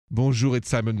Bonjour, it's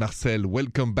Simon Marcel.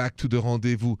 Welcome back to the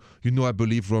Rendezvous. You know, I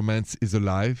believe romance is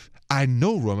alive. I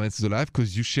know romance is alive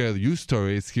because you share your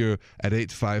stories here at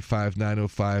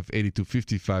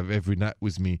 855-905-8255 every night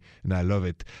with me, and I love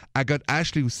it. I got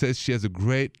Ashley who says she has a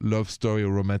great love story, a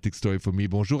romantic story for me.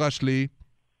 Bonjour, Ashley.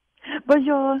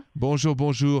 Bonjour. Bonjour,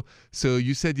 bonjour. So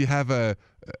you said you have a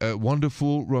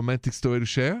wonderful romantic story to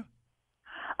share?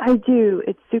 I do.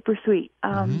 It's super sweet.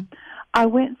 I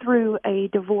went through a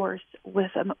divorce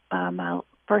with my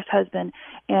first husband,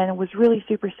 and it was really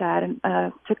super sad, and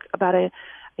took about a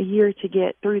year to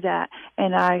get through that.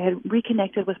 And I had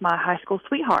reconnected with my high school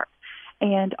sweetheart.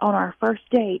 And on our first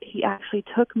date, he actually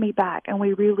took me back, and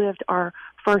we relived our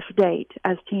first date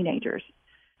as teenagers.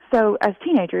 So as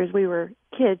teenagers, we were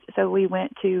kids, so we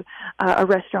went to a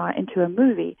restaurant and to a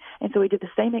movie. And so we did the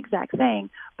same exact thing,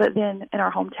 but then in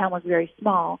our hometown was very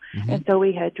small. And so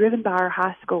we had driven by our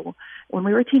high school when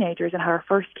we were teenagers and had our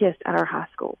first kiss at our high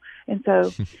school. And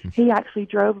so he actually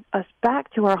drove us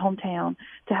back to our hometown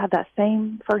to have that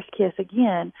same first kiss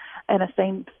again at the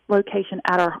same location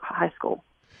at our high school.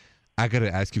 I got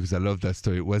to ask you because I love that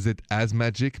story. Was it as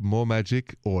magic, more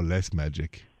magic, or less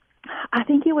magic? I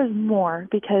think it was more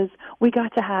because we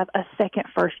got to have a second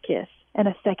first kiss and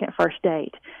a second first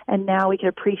date. And now we can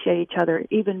appreciate each other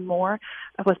even more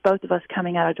with both of us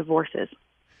coming out of divorces.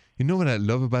 You know what I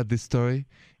love about this story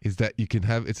is that you can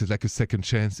have, it's like a second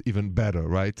chance, even better,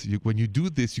 right? When you do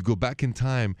this, you go back in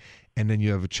time and then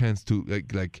you have a chance to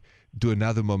like do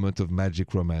another moment of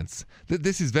magic romance.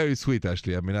 This is very sweet,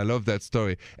 Ashley. I mean, I love that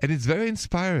story. And it's very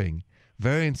inspiring.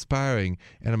 Very inspiring,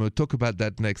 and I'm going to talk about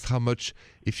that next. How much,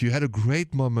 if you had a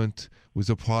great moment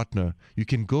with a partner, you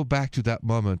can go back to that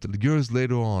moment years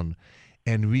later on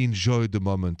and re-enjoy the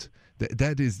moment.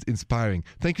 That is inspiring.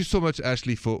 Thank you so much,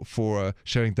 Ashley, for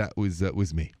sharing that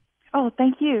with me. Oh,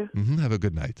 thank you. Have a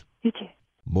good night. You too.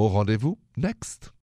 More Rendezvous next.